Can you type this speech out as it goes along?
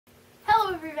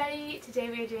Hello everybody! Today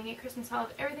we are doing a Christmas haul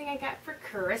of everything I got for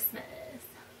Christmas.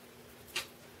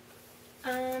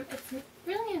 It's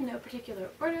really in no particular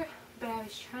order, but I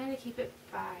was trying to keep it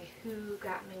by who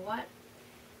got me what.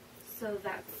 So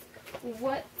that's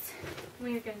what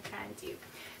we're going to try and do.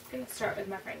 I'm going to start with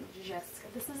my friend Jessica.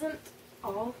 This isn't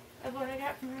all of what I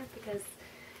got from her because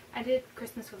I did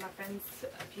Christmas with my friends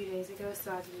a few days ago,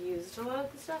 so I've used a lot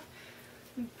of the stuff.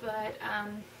 But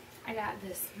I got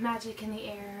this Magic in the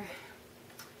Air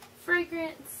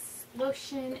fragrance,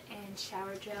 lotion, and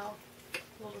shower gel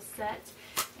little set,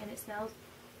 and it smells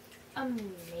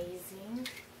amazing.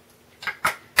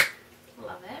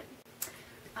 Love it.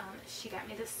 She got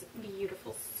me this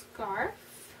beautiful scarf.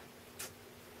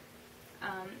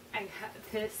 I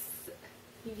got this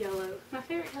yellow. My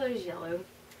favorite color is yellow,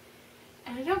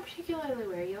 and I don't particularly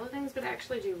wear yellow things, but I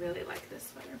actually do really like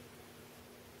this sweater.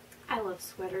 I love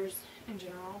sweaters in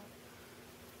general.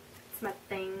 It's my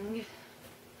thing.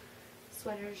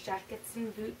 Sweaters, jackets,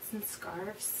 and boots, and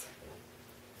scarves,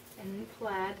 and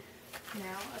plaid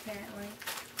now, apparently.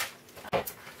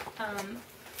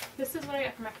 This is what I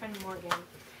got from my friend Morgan.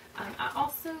 I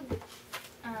also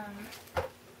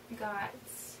got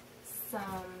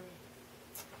some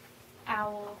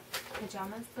owl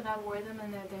pajamas, but I wore them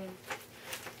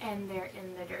and they're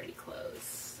in the dirty clothes,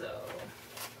 so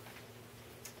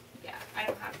yeah, I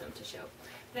don't have them to show.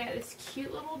 But I got this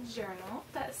cute little journal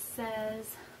that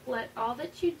says, "Let all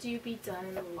that you do be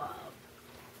done in love."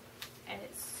 And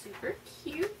it's super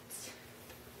cute.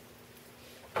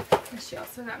 And she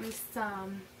also got me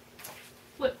some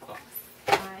lip gloss.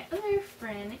 My other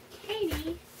friend,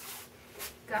 Katie,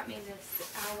 got me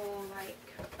this owl,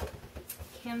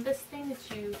 canvas thing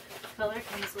that you color. It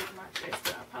comes with markers,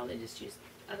 but I'll probably just use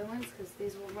other ones because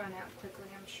these will run out quickly,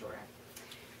 I'm sure.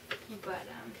 But,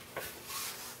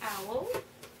 owl,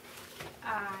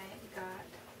 I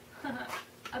got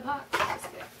a box.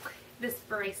 This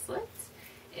bracelet.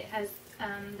 It has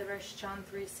the verse John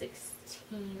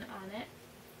 3:16 on it.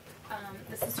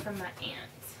 This is from my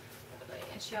aunt,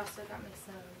 and she also got me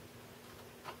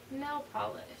some nail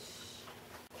polish.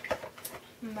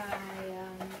 My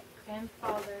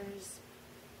grandfather's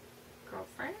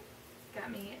girlfriend got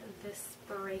me this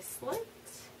bracelet.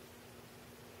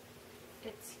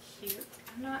 It's cute.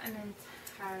 I'm not an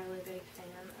entirely big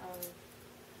fan of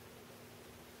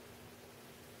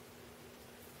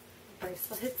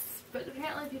bracelets, but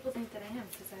apparently people think that I am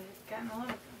because I've gotten a lot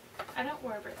of them. I don't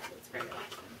wear bracelets very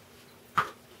often.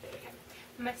 Okay.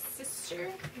 My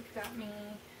sister got me,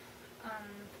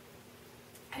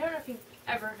 I don't know if you've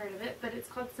ever heard of it, but it's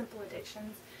called Simple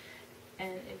Addictions,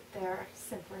 and they're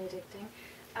simply addicting.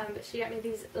 But she got me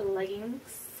these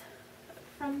leggings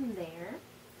from there.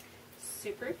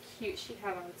 Super cute. She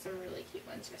had on some really cute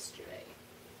ones yesterday.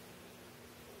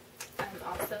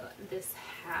 Also this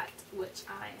hat, which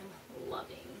I am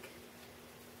loving.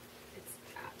 It's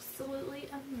absolutely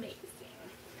amazing.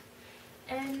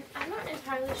 And I'm not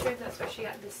entirely sure if that's where she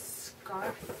got this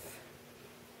scarf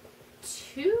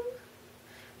too,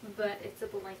 but it's a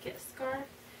blanket scarf,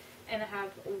 and I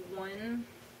have one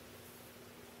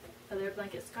other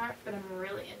blanket scarf, but I'm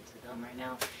really into them right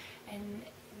now. And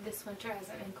this winter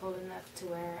hasn't been cold enough to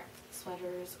wear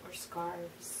sweaters or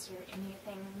scarves or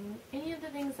any of the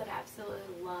things that I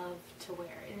absolutely love to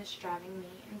wear, and it's driving me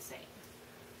insane.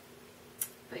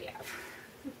 But yeah.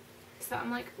 So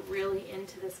I'm really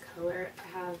into this color. I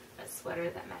have a sweater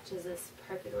that matches this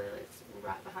perfectly. It's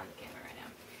right behind the camera right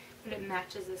now. But it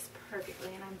matches this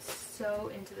perfectly, and I'm so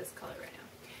into this color right now.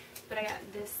 But I got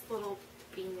this little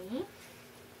beanie,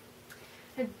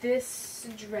 this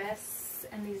dress,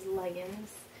 and these leggings.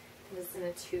 This is in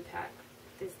a 2-pack,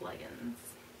 these leggings.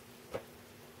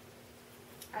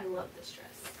 I love this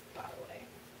dress, by the way.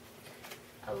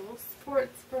 A little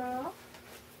sports bra.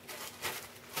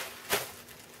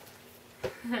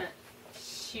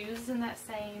 Shoes in that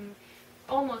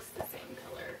almost the same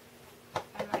color.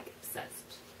 I'm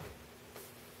obsessed.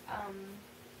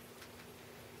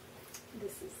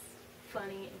 This is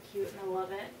funny and cute, and I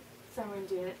love it. So I'm going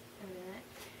to do it in a minute.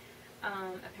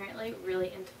 Apparently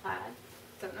really into plaid.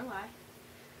 Don't know why,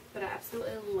 but I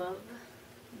absolutely love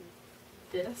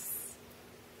this.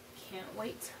 Can't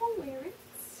wait to wear it.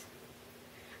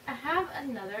 I have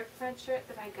another plaid shirt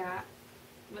that I got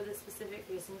with a specific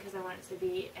reason because I want it to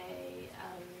be a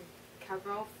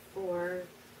cowgirl for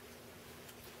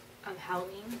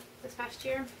Halloween this past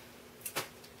year,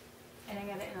 and I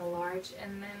got it in a large,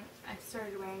 and then I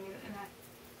started wearing it and I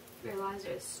realized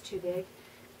it was too big,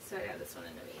 so I got this one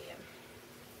in a medium.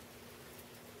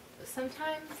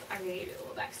 Sometimes, I'm going to give you a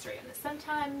little backstory on this,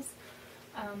 sometimes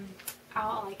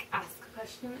I'll like ask a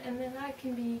question and then I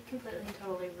can be completely and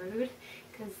totally rude,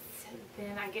 because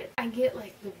then I get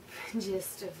like the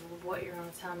gist of what you're going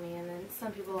to tell me, and then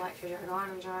some people like to drag on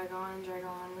and drag on and drag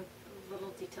on with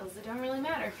little details that don't really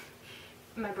matter.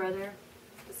 My brother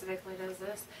specifically does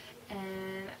this,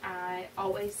 and I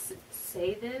always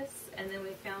say this, and then we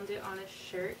found it on a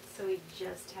shirt, so we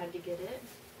just had to get it.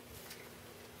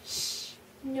 Shh,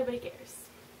 nobody cares.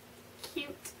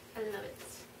 Cute, I love it.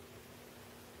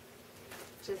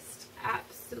 Just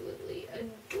absolutely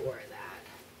adore that.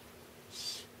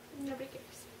 Shh, nobody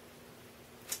cares.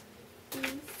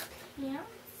 These pants,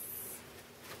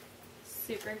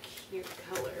 super cute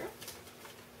color.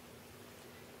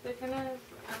 They're kind of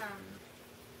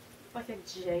like a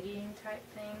jegging type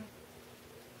thing.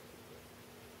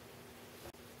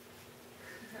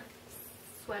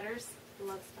 Sweaters,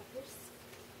 love sweaters.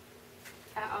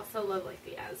 I also love like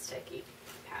the Aztec-y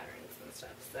patterns and stuff.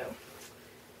 So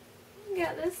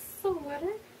got this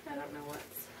sweater. I don't know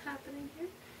what's happening here.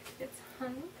 It's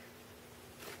hung.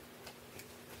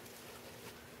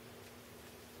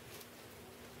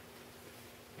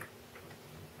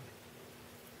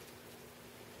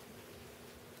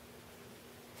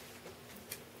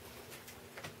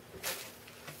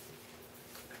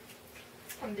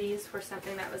 And these were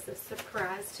something that was a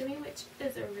surprise to me, which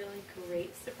is a really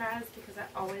great surprise because I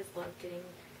always love getting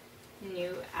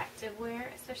new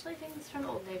activewear, especially things from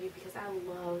Old Navy, because I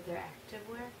love their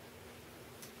activewear.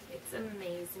 It's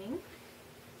amazing.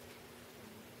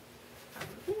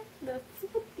 Yeah, that's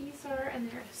what these are, and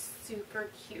they're a super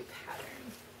cute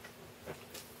pattern.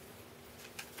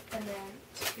 And then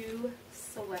two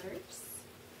sweaters.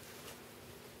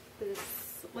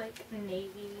 This like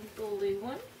navy blue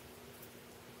one.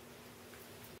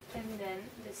 And then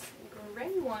this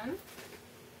gray one,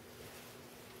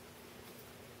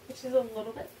 which is a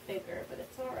little bit bigger, but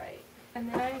it's alright.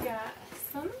 And then I got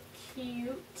some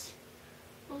cute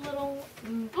little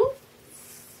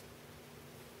boots.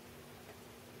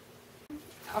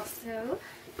 Also,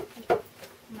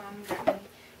 Mom got me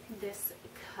this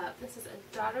cup. This is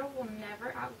A Daughter Will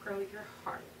Never Outgrow Your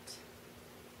Heart.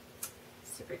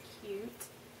 Super cute.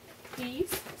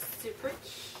 These, super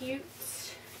cute.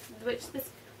 Which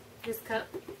this cup,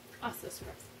 also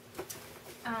surprise.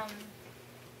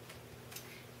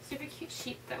 Super cute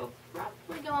sheet that will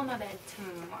probably go on my bed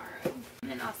tomorrow.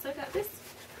 And also got this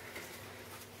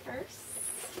purse.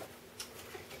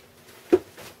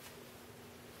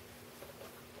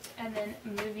 And then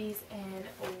movies and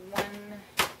one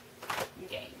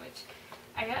game, which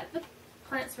I got the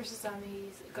Plants vs.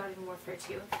 Zombies Garden Warfare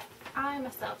 2. I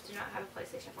myself do not have a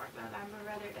PlayStation 4, but my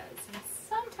brother does, and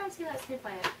sometimes he lets me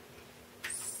play it.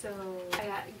 So I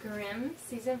got Grimm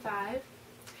Season 5.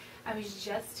 I was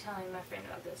just telling my friend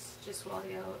about this just a while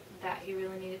ago that he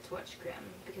really needed to watch Grimm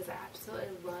because I absolutely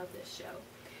love this show.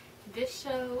 This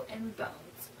show and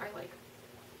Bones are like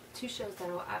two shows that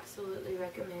I will absolutely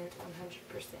recommend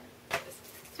 100%.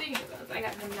 Speaking of Bones, I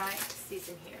got the 9th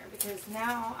season here because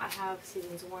now I have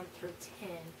seasons 1 through 10.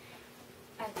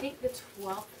 I think the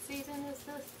 12th season is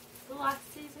the last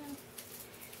season,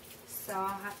 so I'll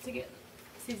have to get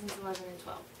seasons 11 and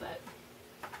 12, but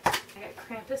I got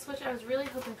Krampus, which I was really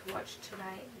hoping to watch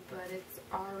tonight, but it's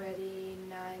already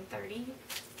 9:30,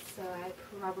 so I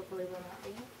probably will not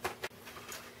be.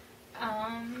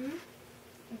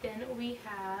 Then we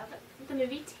have the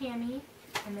movie Tammy,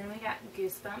 and then we got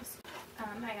Goosebumps.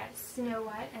 I got Snow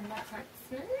White and the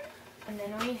Huntsman, and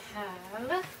then we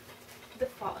have The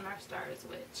Fault in Our Stars,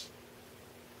 which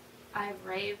I've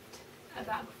raved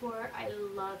about before. I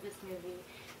love this movie,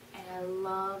 and I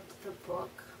loved the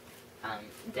book,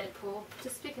 Deadpool,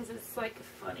 just because it's like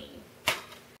funny.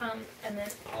 And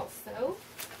then also,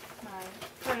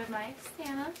 part of my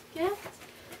Santa gift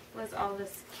was all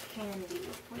this candy,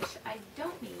 which I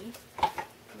don't need,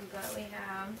 but we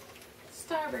have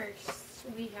Starburst,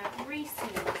 we have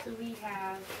Reese's, we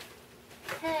have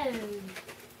Pez,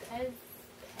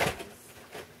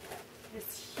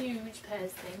 this huge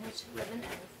Pez thing, which was an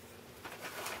F.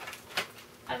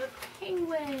 I have a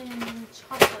penguin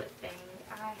chocolate thing.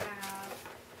 I have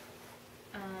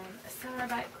a Sour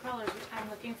Bite Crawlers, which I'm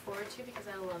looking forward to because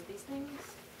I love these things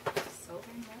so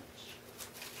very much.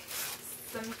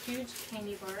 Some huge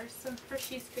candy bars, some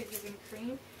Hershey's Cookies and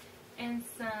Cream, and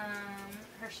some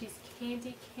Hershey's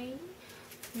Candy Cane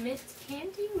mint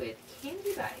candy with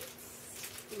candy bites.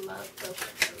 Love both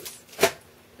of those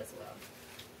as well.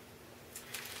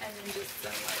 And then just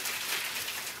some like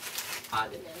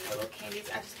odd and end little candies.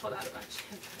 I just pulled out a bunch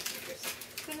of Butterfingers.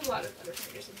 There's a lot of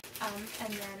Butterfingers.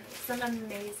 And then some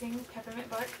amazing peppermint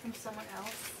bark from someone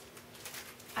else.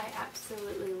 I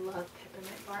absolutely love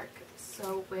peppermint bark,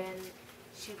 so when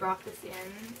she brought this in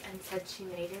and said she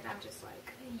made it, I'm just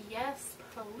like, yes,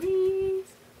 please.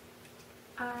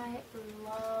 I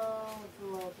love,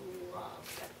 love, love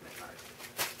peppermint bark.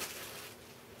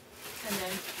 And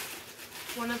then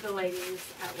one of the ladies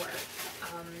at work,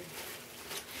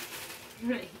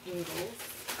 Ingalls,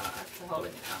 for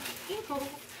holding it on, Ingalls,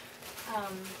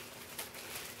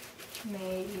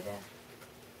 made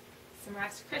some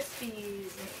Rice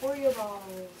Krispies and Oreo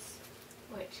balls,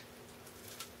 which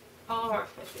all of our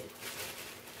Krispies,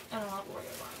 and I love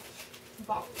Oreo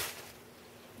balls.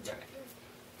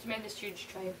 She made this huge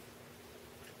tray.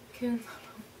 Coons,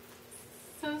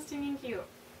 so stinking cute.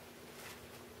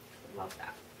 Love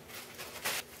that.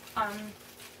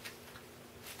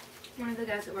 One of the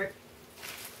guys at work,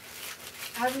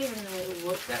 I haven't even really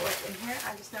looked at what's in here.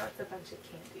 I just know it's a bunch of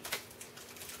candy.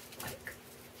 Like,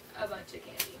 a bunch of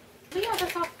candy. But yeah,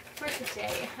 that's all for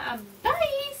today.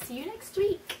 Bye! See you next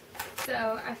week!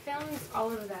 So, I filmed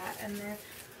all of that, and then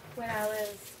when I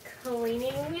was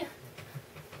cleaning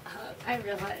up, I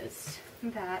realized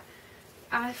that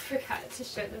I forgot to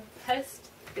show the best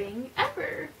thing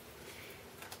ever.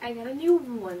 I got a new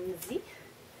onesie.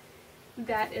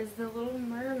 That is the Little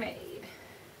Mermaid.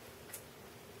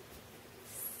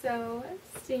 So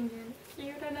stinking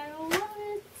cute and I love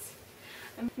it.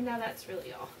 And now that's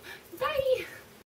really all. Bye!